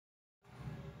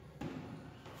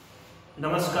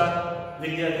નમસ્કાર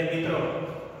વિદ્યાર્થી મિત્રો,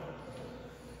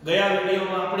 ગયા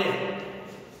વિડિયોમાં આપણે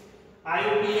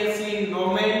આઈયુપીએસસી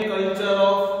નોમેનકલ્ચર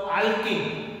ઓફ આલ્કીન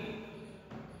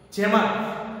જેમાં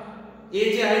એ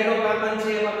જે હાઇડ્રોકાર્બન છે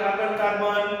એમાં કાર્બન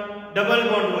કાર્બન ડબલ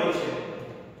બોન્ડ હોય છે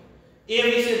એ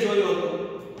વિશે જોયું હતું.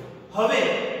 હવે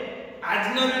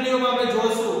આજના વિડિયોમાં આપણે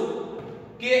જોશું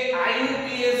કે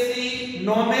આઈયુપીએસસી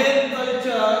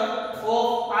નોમેનકલ્ચર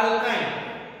ઓફ આલ્કાઇન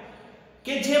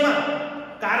કે જેમાં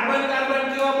કાર્બન કાર્બન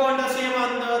કેવા બોન્ડ હશે, એમાં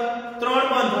અંદર 3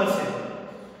 બોન્ડ હશે.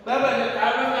 બરાબર, એટલે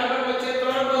કાર્બન કાર્બન વચ્ચે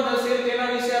 3 બોન્ડ હશે તેના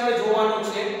વિશે આપણે જોવાનું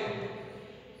છે.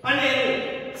 અને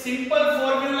સિમ્પલ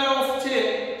ફોર્મ્યુલા ઓફ છે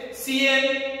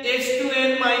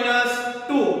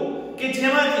CnH2n-2 કે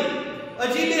જેમાંથી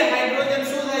હજી બે હાઇડ્રોજન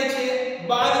શું થાય છે,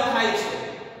 બાદ થાય છે.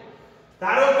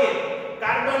 ધારો કે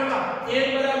કાર્બનમાં n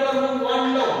બરાબર હું 1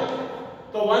 લઉં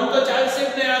તો 1 તો ચાલશે જ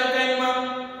ને આલ્કાઇનમાં.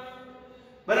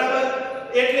 બરાબર,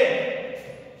 એટલે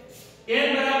n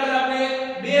બરાબર આપણે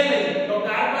 2 લઈએ તો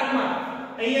કાર્બનમાં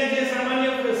અહીંયા જે સામાન્ય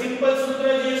સિમ્પલ સૂત્ર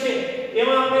જે છે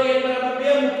એમાં આપણે n બરાબર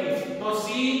 2 મૂકીએ તો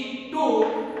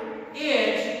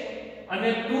C2H અને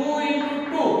 2 *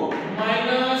 2 - 2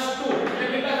 એટલે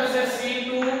કેટલા થશે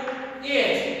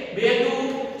C2H 2 *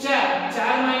 4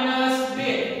 4 -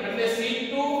 2 એટલે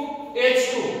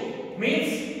C2H2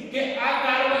 મીન્સ કે આ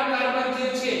કાર્બન કાર્બન જે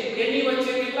છે એની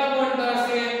વચ્ચે કેટલા બોન્ડ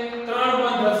હશે, 3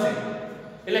 બોન્ડ હશે.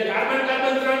 એટલે કાર્બન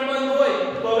કાર્બન 3 બોન્ડ હોય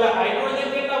તો હવે હાઇડ્રોજન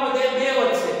કેટલા વધે, 2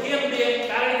 વધશે. કેમ 2?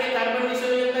 કારણ કે કાર્બનની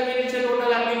સંયોજકતા કેટલી છે,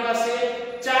 ટોટલ આપણી પાસે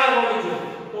 4 હોવી જોઈએ.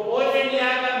 તો ઓલરેડી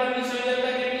આ કાર્બનની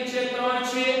સંયોજકતા કેટલી છે, 3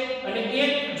 છે અને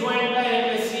એક જોઈન્ટ થાય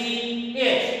એટલે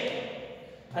CH.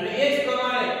 અને એ જ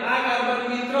પ્રમાણે આ કાર્બન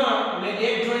બી 3 અને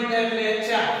એક જોઈન્ટ થાય એટલે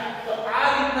 4. તો આ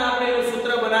રીતના આપણે એનું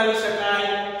સૂત્ર બનાવી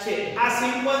શકાય છે. આ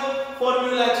સિમ્પલ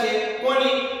ફોર્મ્યુલા છે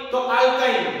કોની, તો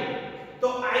આલ્કાઇન. તો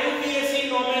આઈયુપીએસસી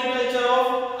નોમેનકલ્ચર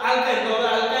ઓફ આલ્કાઇન. તો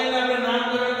આલ્કાઇન આપણે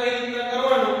નામકરણ કઈ રીતે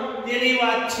કરવાનું તેની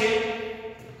વાત છે.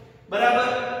 બરાબર,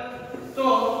 તો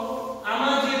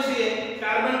આમાં જે છે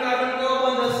કાર્બન કાર્બન કેવો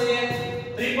બોન્ડ હશે,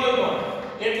 ટ્રિપલ બોન્ડ.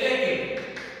 એટલે કે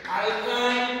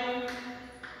alkyne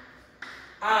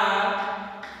R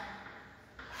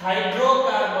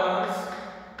hydrocarbons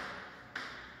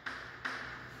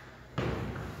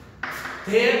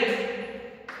that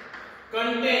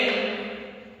contain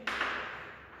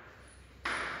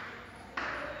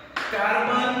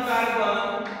carbon carbon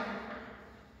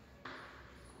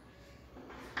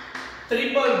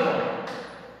triple bond.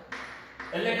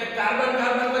 એટલે કે કાર્બન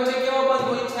કાર્બન વચ્ચે કેવો બોન્ડ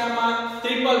હોય છે, આમાં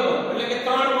ટ્રિપલ બોન્ડ એટલે કે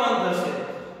 3 બોન્ડ હશે.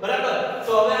 બરાબર,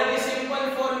 તો હવે આની સિમ્પલ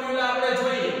ફોર્મ્યુલા આપણે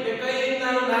જોઈએ કે કઈ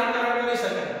રીતનાનું નામકરણ કરી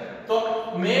શકાય. તો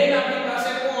મેઈન આપણી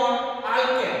પાસે કોણ,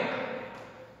 આલ્કેન.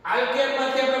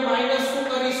 આલ્કેનમાંથી આપણે માઈનસ શું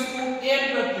કરીશું, n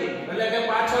પ્રત્યે એટલે કે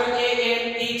પાછળ a n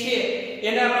e છે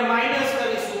એને આપણે માઈનસ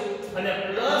કરીશું અને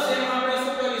પ્લસ એમાં આપણે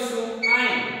શું કરીશું, i.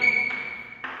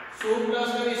 શું પ્લસ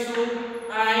કરીશું,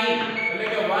 i એટલે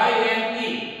કે y n e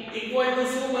equal to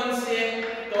શું બનશે,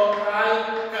 તો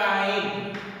આલ્કાઇન.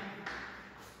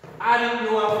 આ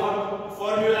રીતનું આ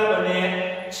ફોર્મ્યુલા બને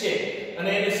છે. અને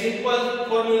એની સિમ્પલ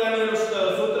ફોર્મ્યુલાનું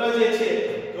સૂત્ર જે છે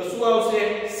તો શું આવશે,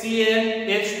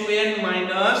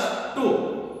 CnH2n-2.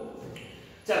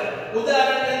 ચાલો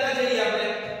ઉદાહરણ લેતા જઈએ આપણે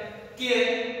કે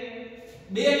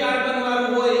 2 કાર્બન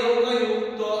વાળું હોય એવું કહ્યું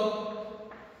તો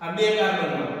આ 2 કાર્બન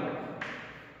વાળું.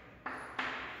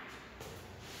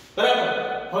 બરાબર,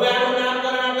 હવે આનું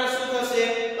નામકરણ આપણે શું થશે,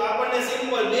 તો આપણને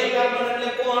સિમ્પલ 2 કાર્બન એટલે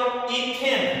કોણ,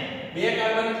 ઇથેન. 2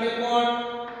 કાર્બન એટલે કોણ,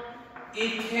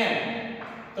 ઇથેન.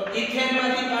 તો ઇથેન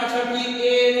માંથી પાછળથી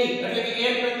a ની એટલે કે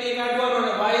n પ્રત્યય કાઢવાનો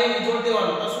અને y ની જોડ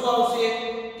દેવાનો તો શું આવશે,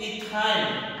 ઇથાઇન.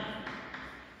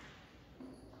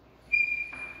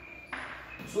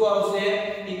 શું આવશે,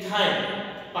 ઇથાઇન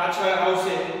પાછળ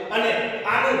આવશે. અને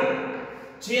આનું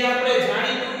જે આપણે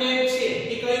જાણીતું નેમ છે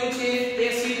એ કયું છે,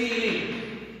 એસિટિલિન.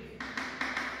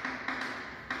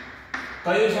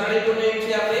 કયું જાણીતું નેમ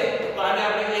છે આપણે, તો આને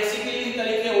આપણે એસિટિલિન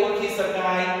તરીકે ઓળખી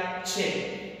શકાય છે.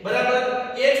 બરાબર,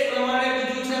 એ જ પ્રમાણે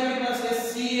બીજું છે આપણી પાસે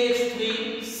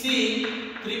CH3C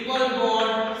ટ્રિપલ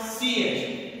બોન્ડ CH.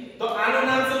 તો આનું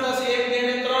નામ શું થશે, 1 2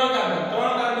 અને 3 કાર્બન.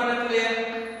 3 કાર્બન એટલે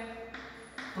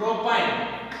પ્રોપાઇન.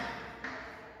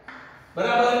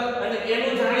 બરાબર, અને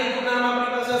એનું જાણીતું નામ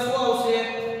આપણી પાસે શું આવશે,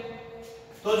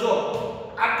 તો જો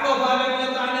આટલો ભાગ એટલે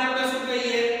તો આને આપણે શું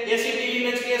કહીએ, એસિટિલિન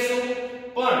જ કહેશું.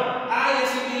 પણ આ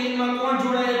એસિટિલિનમાં કોણ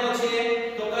જોડાયેલો છે,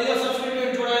 તો કયો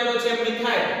સબસ્ટિટ્યુટ જોડાયેલો છે,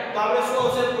 મિથાઇલ. તો આપણે શું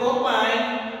આવશે, પ્રોપાઇન.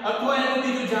 અથવા એનું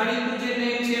બીજું જાણીતું જે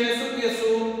નેમ છે એને શું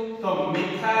કહેશું, તો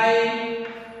મિથાઇલ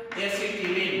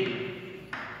એસિટિલિન.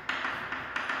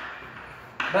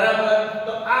 બરાબર,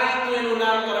 તો આ રીતનું એનું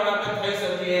નામકરણ આપણે થઈ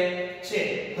શકે છે.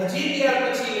 હજી ત્યાર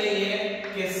પછી લઈએ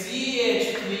કે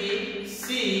CH3C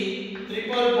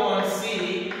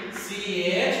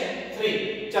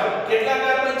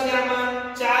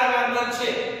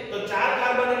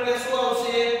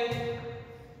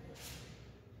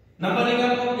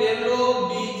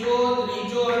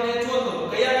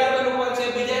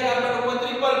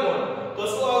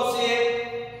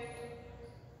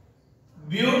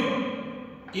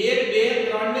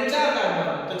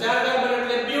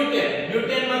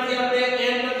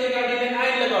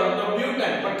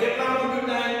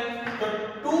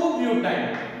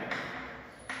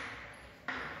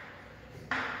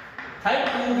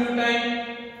બ્યુટાઇન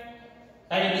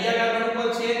અહીં બીજા કાર્બન ઉપર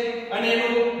છે અને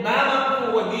એનું નામ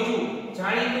આપવું હોય બીજું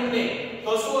જાણીતું ને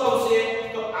તો શું આવશે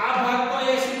તો આ ભાગ તો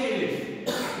એસિટિલિન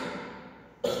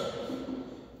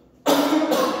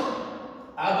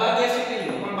આ ભાગ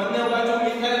એસિટિલિન પણ બંને બાજુ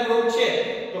મિથાઇલ ગ્રુપ છે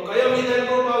તો કયો મિથાઇલ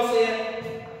ગ્રુપ આવશે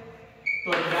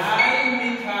તો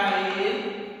ડાઇમિથાઇલ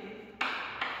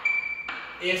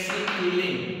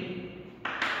એસિટિલિન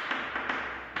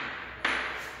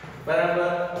બરાબર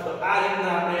તો આ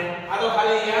રીતના આપણે આ તો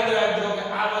ખાલી યાદ રાખજો કે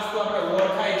આ વસ્તુ આપણે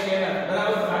ઓળખાય છે ને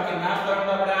બરાબર બાકી નામકરણ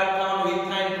તો આપણે આ થવાનું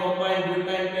ઇથાઇલ પ્રોપાઇલ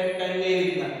બ્યુટાઇલ પેન્ટાઇલ એ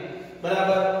રીતના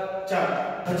બરાબર ચાલો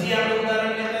હજી આપણે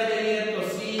ઉદાહરણ લેતા જઈએ તો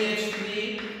CH3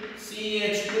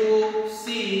 CH2 C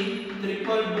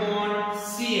triple bond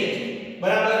CH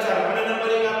બરાબર ચાલો આને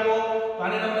નંબરિંગ આપો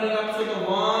આને નંબરિંગ આપશો તો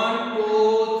 1 2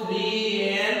 3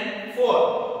 and 4 તો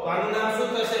આનું નામ શું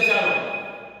થશે ચાલો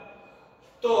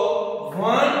તો 1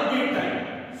 બ્યુટાઇન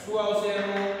શું આવશે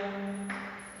એનું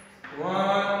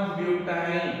 1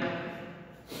 બ્યુટાઇન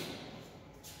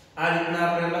આ રીતના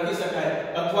આપણે લખી શકાય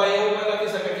અથવા એવું પણ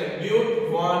લખી શકાય કે બ્યુટ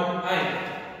 1 આઇન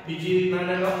બીજી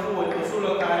રીતના લખવું હોય તો શું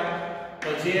લખાય તો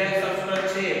જે સબસ્ટ્રેટ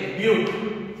છે બ્યુટ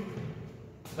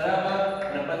બરાબર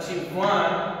અને પછી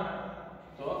 1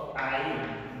 તો આઇન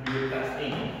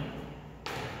બ્યુટાઇન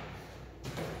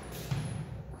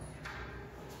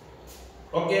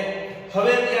ઓકે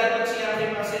હવે ત્યાર પછી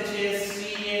આપણી પાસે છે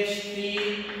CH3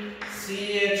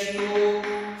 CH2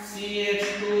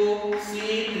 CH2 C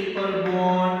triple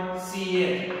bond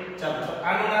CH ચાલો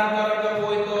આનું નામકરણ કરવું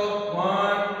હોય તો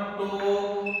 1 2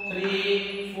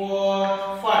 3 4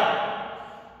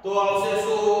 5 તો આવશે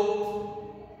શું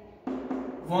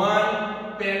 1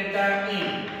 પેન્ટાઇન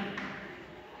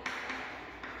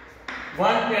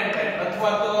 1 પેન્ટાઇન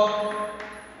અથવા તો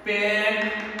પેન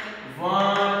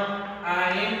 1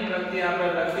 આયન પ્રત્યે આપણે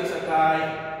લખી શકાય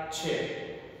છે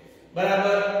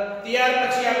બરાબર ત્યાર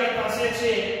પછી આપણી પાસે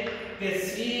છે કે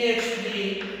CH3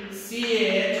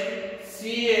 CH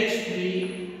CH3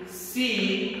 C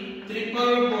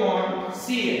triple bond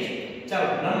CH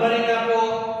ચાલો નંબરિંગ આપો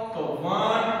તો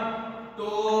 1 2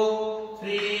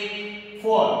 3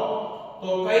 4 તો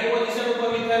કઈ પોઝિશન ઉપર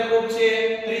મિથાઇલ ગ્રુપ છે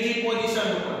ત્રીજી પોઝિશન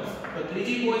ઉપર તો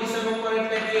ત્રીજી પોઝિશન ઉપર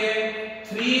એટલે કે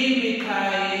 3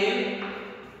 મિથાઇલ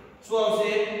શું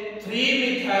આવશે 3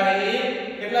 મિથાઇલ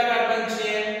કેટલા કાર્બન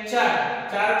છે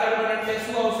 4 કાર્બન એટલે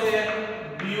શું આવશે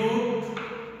બ્યુટ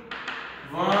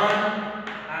 1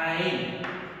 આઇન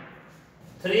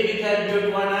 3 મિથાઇલ બ્યુટ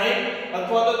 1 આઇન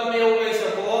અથવા તો તમે એવું કહી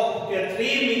શકો કે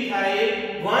 3 મિથાઇલ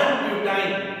 1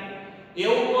 બ્યુટાઇન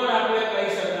એવું પણ આપણે કહી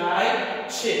શકાય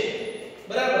છે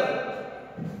બરાબર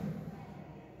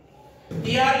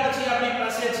ત્યાર પછી આપણી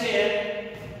પાસે છે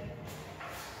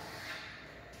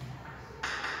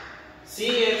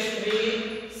CH3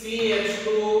 CH2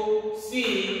 C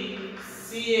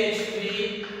CH3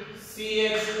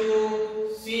 CH2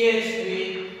 CH3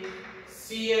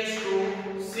 CH2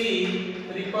 C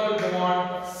triple bond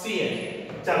CH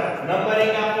ચાલો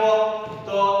નંબરિંગ આપો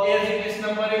તો as it is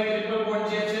numbering triple bond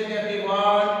જે છે ત્યાંથી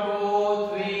 1 2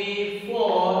 3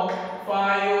 4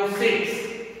 5 6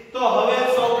 તો હવે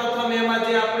સૌપ્રથમ એમાં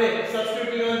જે આપણે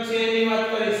સબસ્ટિટ્યુઅન્ટ છે એની વાત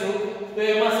કરીશું તો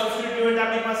એમાં સબસ્ટિટ્યુઅન્ટ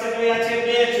આપણી પાસે કયા છે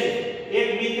બે છે એક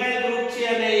મિથાઇલ ગ્રુપ છે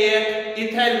અને એક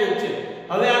ઇથાઇલ ગ્રુપ છે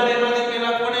હવે આ બેમાંથી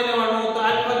પહેલા કોને લેવાનું તો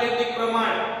આલ્ફાબેટિક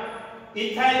પ્રમાણે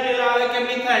ઇથાઇલ પહેલા આવે કે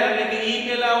મિથાઇલ એટલે કે ઈ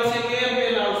પહેલા આવશે કે એમ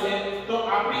પહેલા આવશે તો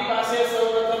આપણી પાસે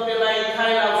સૌપ્રથમ પહેલા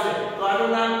ઇથાઇલ આવશે તો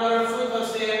આનું નામકરણ શું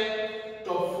થશે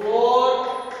તો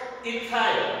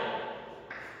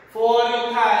 4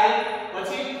 ઇથાઇલ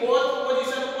પછી ફોર્થ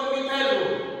પોઝિશન ઉપર methyl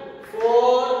group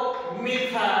 4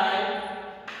 methyl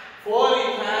 4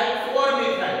 ethyl 4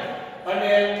 methyl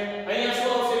અને અહીંયા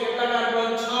શું આવશે કેટલા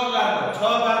કાર્બન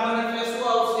 6 કાર્બન એટલે શું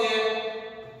આવશે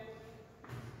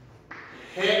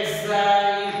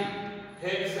હેક્સાઇન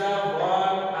હેક્સા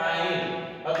 1 આઇન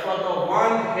અથવા તો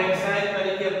 1 હેક્સાઇન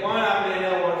તરીકે પણ આપણે એને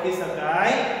ઓળખી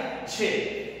શકાય છે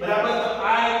બરાબર તો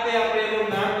આ રીતે આપણે એનું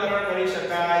નામકરણ કરી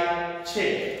શકાય છે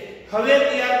હવે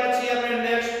ત્યાર પછી આપણે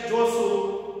નેક્સ્ટ જોશું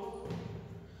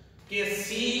કે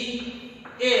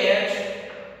CH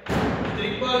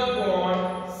triple bond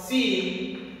C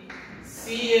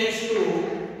CH2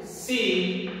 C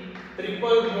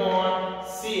triple bond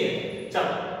CH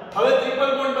ચાલો હવે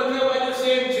ટ્રિપલ બોન્ડ બંને બાજુ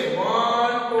સેમ છે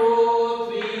 1 2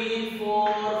 3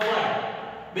 4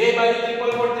 5 બે બાજુ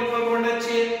ટ્રિપલ બોન્ડ જ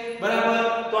છે બરાબર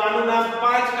તો આનું નામ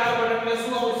 5 કાર્બન એટલે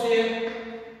શું આવશે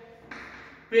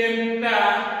પેન્ટા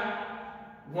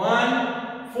 1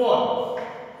 4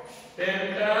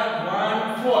 પેન્ટા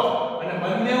 1 4 અને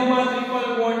બંનેમાં ટ્રિપલ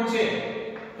બોન્ડ છે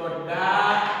તો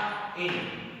ડાઇન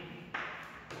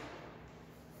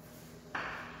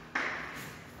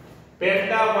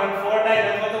પેન્ટા પેન્ટા 1,4 ડાઈ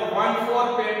અથવા તો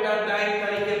 1,4 પેન્ટા ડાઈ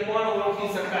તરીકે પણ ઓળખી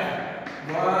શકાય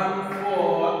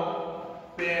 1,4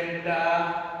 પેન્ટા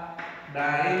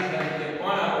ડાઈ તરીકે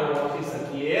પણ આપણે ઓળખી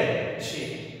શકીએ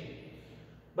છીએ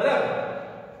બરાબર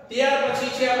ત્યાર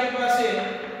પછી છે આપણી પાસે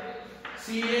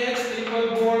CH triple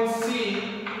bond C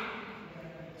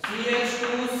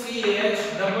CH2CH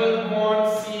double bond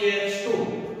CH2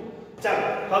 ચાલો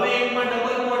હવે એકમાં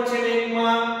ડબલ બોન્ડ છે ને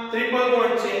એકમાં ટ્રિપલ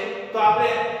બોન્ડ છે તો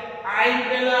આપણે I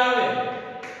પહેલા આવે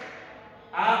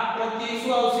આ પ્રત્યય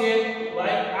શું આવશે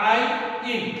I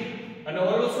in અને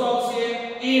ઓલું શું આવશે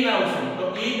in આવશે તો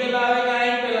E પહેલા આવે કે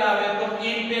I પહેલા આવે તો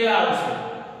in પહેલા આવશે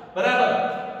બરાબર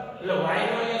એટલે y નો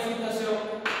અહીંયા શું થશે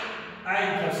I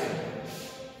થશે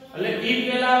એટલે E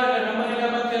પહેલા આવે એટલે નંબર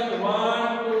એલામાં છે 1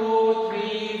 2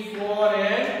 3 4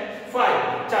 and 5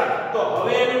 ચાલો તો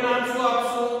હવે એનું નામ શું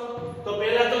આપશું તો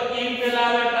પહેલા તો E પહેલા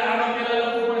આવે એટલે આનો પહેલા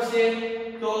લખવું પડશે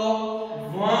તો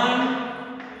 1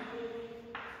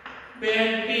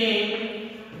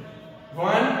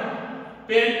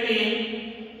 પેન્ટીન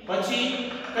પછી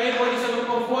કઈ પોઝિશન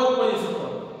ઉપર ફોર્થ પોઝિશન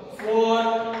ઉપર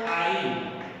 4i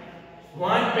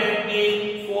 1 પેન્ટીન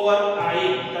 4i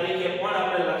તરીકે પણ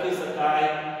આપણે લખી શકાય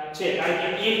છે કારણ કે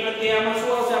E પ્રત્યયમાં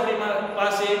શું આવશે આપણી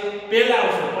પાસે પહેલા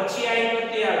આવશે પછી I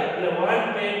પ્રત્યય આવે એટલે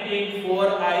 1 પેન્ટીન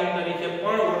 4i તરીકે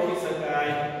પણ ઓળખી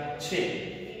શકાય છે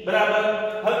બરાબર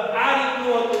હવે આ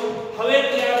રીતનું હતું હવે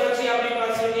ત્યાર પછી આપણી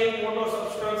પાસે એક મોટો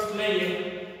સબસ્ટન્સ લઈએ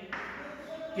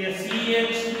કે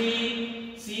CH3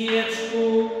 CH2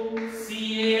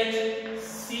 CH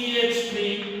CH3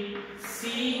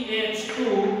 CH2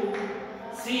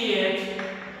 CH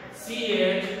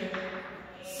CH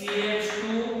CH2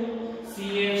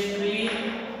 CH3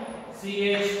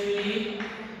 CH3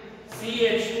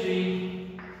 CH3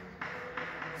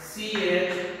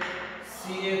 CH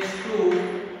CH2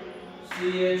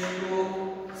 CH2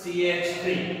 CH3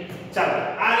 ચાલો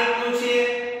આ રીતનું છે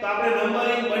તો આપણે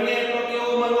નંબરિંગ બને એટલો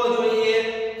કેવો મળવો જોઈએ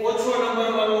ઓછો નંબર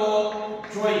મળવો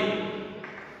જોઈએ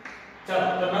ચાલો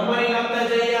તો નંબરિંગ આપતા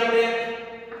જઈએ આપણે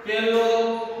પહેલો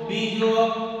બીજો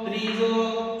ત્રીજો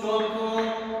ચોથો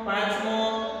પાંચમો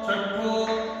છઠ્ઠો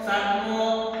સાતમો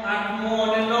આઠમો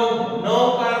અને નવમો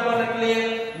 9 કાર્બન એટલે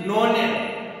નોનેટ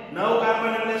 9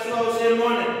 કાર્બન એટલે શું આવશે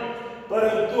નોનેટ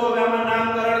પરંતુ હવે આમાં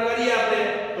નામકરણ કરીએ આપણે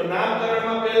તો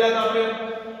નામકરણમાં પહેલા તો આપણે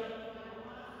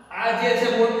આ જે છે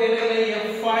બોર્ડ એને લઈએ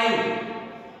 5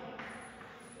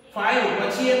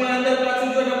 પછી એમાં અંદર પાછું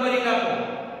જો નંબરિંગ આપો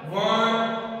 1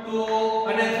 2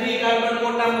 અને 3 કાર્બન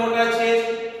મોટા છે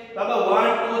બાબા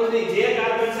 1 2 3 જે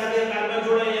કાર્બન સાથે કાર્બન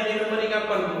જોડાય એની નંબરિંગ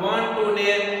આપવાનું 1 2 ને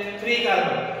 3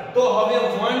 કાર્બન તો હવે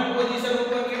 1 પોઝિશન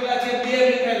ઉપર કેટલા છે 2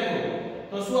 મિથાઇલ ગ્રુપ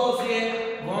તો શું આવશે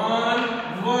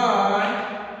 1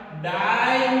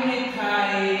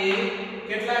 ડાઇમિથાઇલ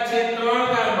કેટલા છે 3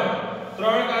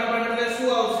 કાર્બન એટલે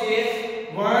શું આવશે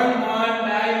 1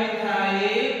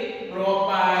 ડાઇમિથાઇલ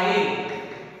પ્રોપાઇલ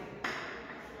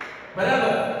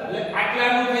બરાબર એટલે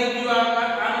આટલાનું થઈ ગયું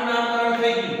આનું નામકરણ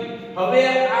થઈ ગયું હવે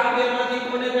આ બે માંથી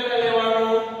કોને પહેલા લેવાનું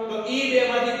તો ઈ બે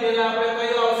માંથી પહેલા આપણે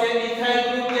કયો આવશે ઇથાઇલ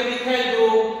ગ્રુપ કે મિથાઇલ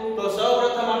ગ્રુપ તો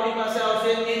સૌપ્રથમ આપણી પાસે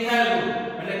આવશે ઇથાઇલ ગ્રુપ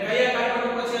એટલે કયા કાર્બન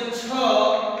ઉપર છે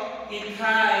 6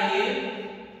 ઇથાઇલ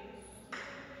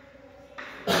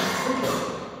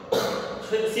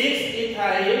 6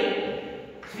 ઇથાઇલ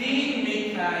 3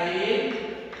 મિથાઇલ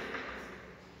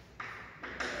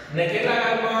ને કેટલા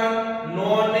કાર્બન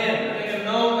નોનેટ એટલે કે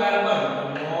 9 કાર્બન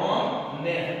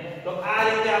નોનેટ તો આ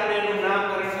રીતે આપણે એનું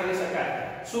નામકરણ કરી શકાય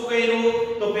શું કર્યું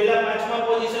તો પહેલા પાંચમા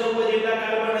પોઝિશન ઉપર જેટલા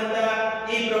કાર્બન હતા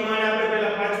એ પ્રમાણે આપણે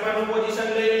પહેલા પાંચમાનું પોઝિશન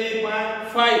લઈ લીધી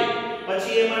 5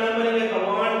 પછી એમાં નંબરિંગ એટલે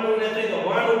 1 2 ને 3 તો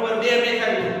 1 ઉપર 2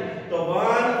 મિથાઇલ તો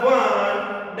 1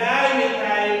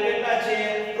 ડાઇમિથાઇલ કેટલા છે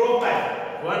પ્રોપાઇલ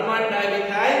 1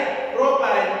 ડાઇમિથાઇલ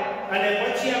પ્રોપાઇલ અને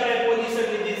પછી આપણે પોઝિશન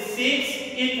લીધી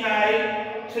 6 ઇથાઇલ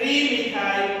 3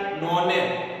 મિથાઇલ નોનેટ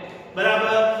બરાબર